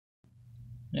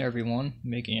Hey everyone,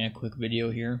 making a quick video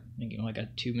here, making like a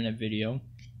 2-minute video.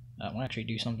 I'll actually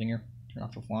do something here, turn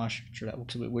off the flash, I'm sure that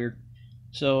looks a bit weird.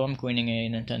 So I'm cleaning a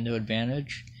Nintendo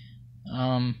Advantage.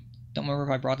 Don't remember if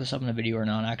I brought this up in the video or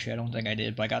not, actually I don't think I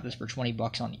did, but I got this for 20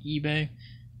 bucks on eBay.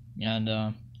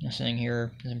 And this thing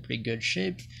here is in pretty good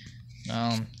shape.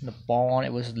 The ball on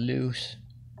it was loose,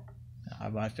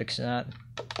 but I fixed that.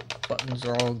 Buttons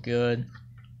are all good.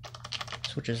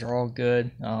 Switches are all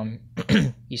good.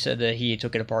 He said that he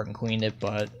took it apart and cleaned it,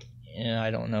 but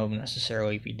I don't know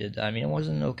necessarily if he did that. I mean, it was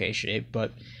in okay shape,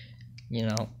 but you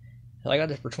know, so I got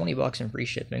this for 20 bucks in free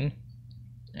shipping,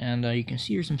 and you can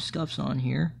see there's some scuffs on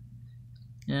here,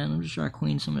 and I'm just trying to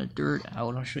clean some of the dirt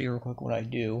out. I'll show you real quick what I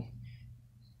do.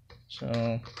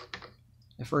 So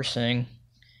the first thing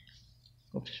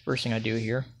I do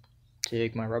here,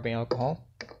 take my rubbing alcohol,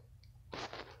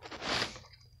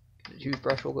 the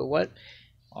toothbrush a little bit wet.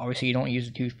 Obviously, you don't use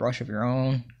a toothbrush of your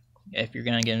own. If you're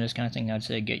gonna get in this kind of thing, I'd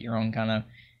say get your own kind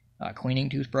of cleaning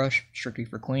toothbrush, strictly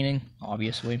for cleaning.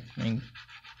 Obviously, I mean,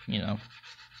 you know.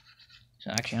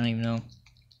 So actually, I don't even know.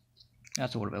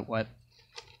 That's a little bit wet.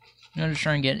 I'm just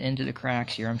trying to get into the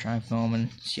cracks here. I'm trying to film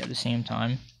and see at the same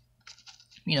time.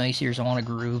 You know, you see there's a lot of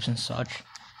grooves and such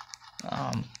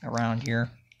around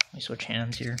here. Let me switch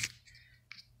hands here.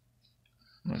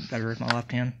 Better with my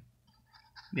left hand.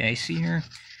 Yeah, you see here.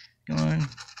 Going,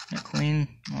 clean,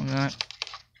 all that.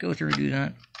 Go through and do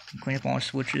that. Clean up all the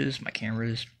switches. My camera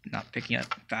is not picking up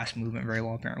fast movement very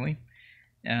well, apparently.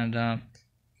 And so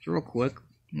real quick,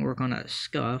 we'll work on that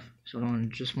scuff. So in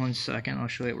just 1 second, I'll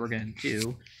show you what we're gonna do.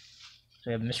 So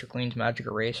we have Mr. Clean's Magic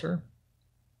Eraser,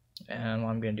 and what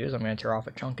I'm gonna do is I'm gonna tear off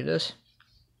a chunk of this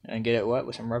and get it wet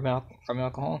with some rubbing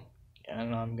alcohol,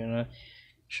 and I'm gonna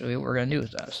show you what we're gonna do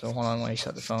with that. So hold on, let me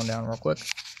set the phone down real quick.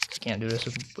 I can't do this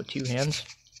with 2 hands.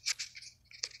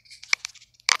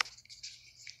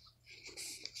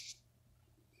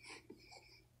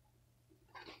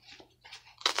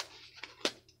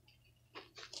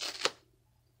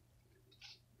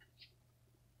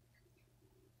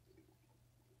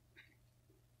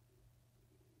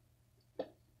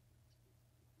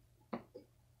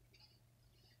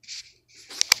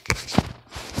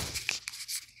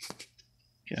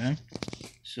 Okay,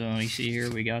 so you see here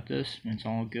we got this, and it's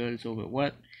all good, it's a little bit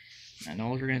wet, and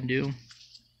all we're going to do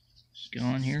is go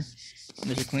on here.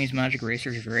 Mr. Clean's Magic Eraser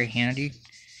is very handy.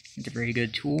 It's a very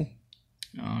good tool.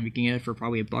 You can get it for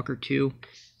probably $1 or $2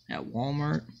 at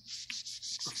Walmart,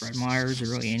 or Fred Meyer's,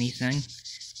 or really anything.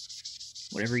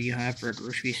 Whatever you have for a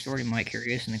grocery store, you might carry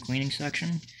this in the cleaning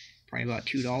section. Probably about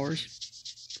 $2.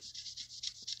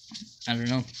 I don't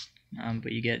know,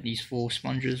 but you get these full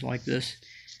sponges like this.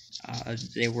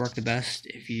 They work the best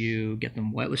if you get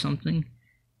them wet with something.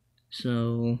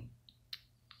 So,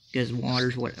 because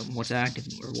water's what's active,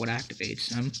 or what activates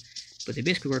them. But they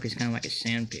basically work as kind of like a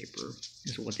sandpaper,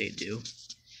 is what they do.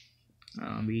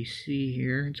 But you see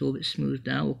here, it's a little bit smoothed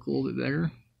out, look a little bit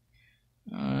better.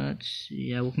 Let's see,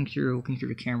 yeah, looking through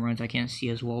the camera, I can't see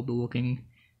as well, but looking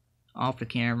off the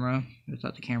camera,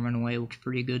 without the camera in the way, it looks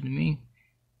pretty good to me.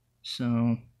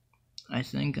 So, I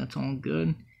think that's all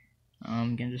good.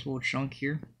 Again, just a little chunk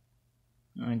here.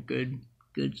 Good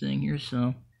thing here,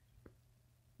 so.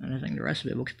 And I think the rest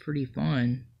of it looks pretty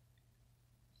fine.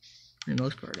 For the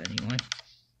most part, anyway.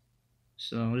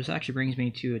 So, this actually brings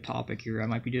me to a topic here. I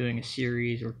might be doing a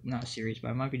series, or not a series, but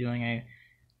I might be doing a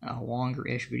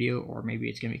longer-ish video, or maybe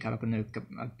it's going to be cut up into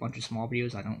a bunch of small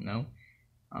videos, I don't know.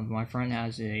 My friend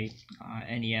has a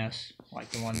NES,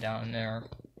 like the one down there.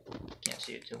 Can't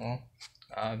see it too well.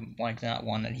 Like that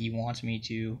one that he wants me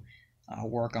to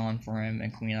work on for him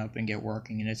and clean up and get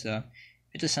working, and it's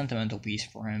a sentimental piece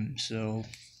for him. So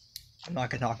I'm not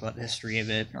gonna talk about the history of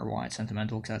it or why it's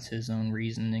sentimental, because that's his own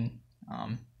reasoning.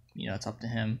 You know, it's up to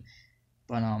him.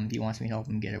 But he wants me to help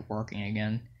him get it working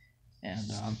again,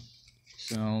 and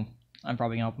so I'm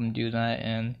probably gonna help him do that,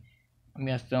 and I'm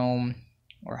gonna film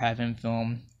or have him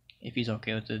film if he's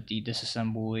okay with the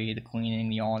disassembly, the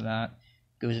cleaning, all of that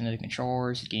goes into the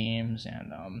controllers, the games,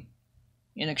 and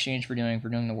in exchange for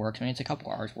doing the work. I mean, it's a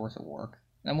couple hours worth of work.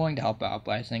 I'm willing to help out,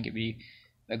 but I think it'd be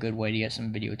a good way to get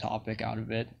some video topic out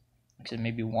of it. Like I said,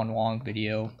 maybe one long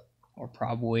video, or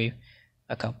probably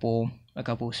a couple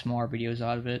smaller videos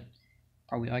out of it.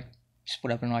 Probably like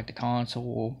split up in like the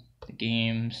console, the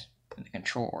games, and the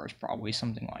controllers, probably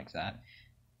something like that.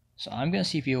 So I'm gonna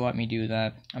see if he'll let me do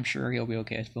that. I'm sure he'll be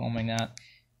okay with filming that,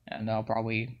 and I'll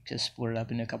probably just split it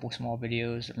up into a couple small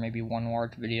videos, or maybe one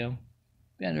large video.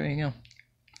 Yeah, there you go.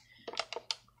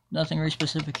 Nothing very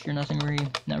specific here, not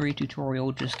very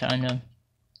tutorial, just kind of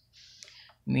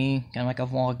me, kind of like a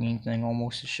vlogging thing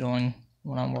almost, showing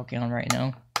what I'm working on right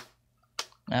now.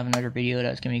 I have another video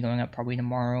that's going to be going up probably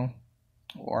tomorrow,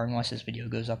 or unless this video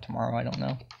goes up tomorrow, I don't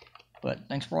know. But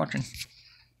thanks for watching.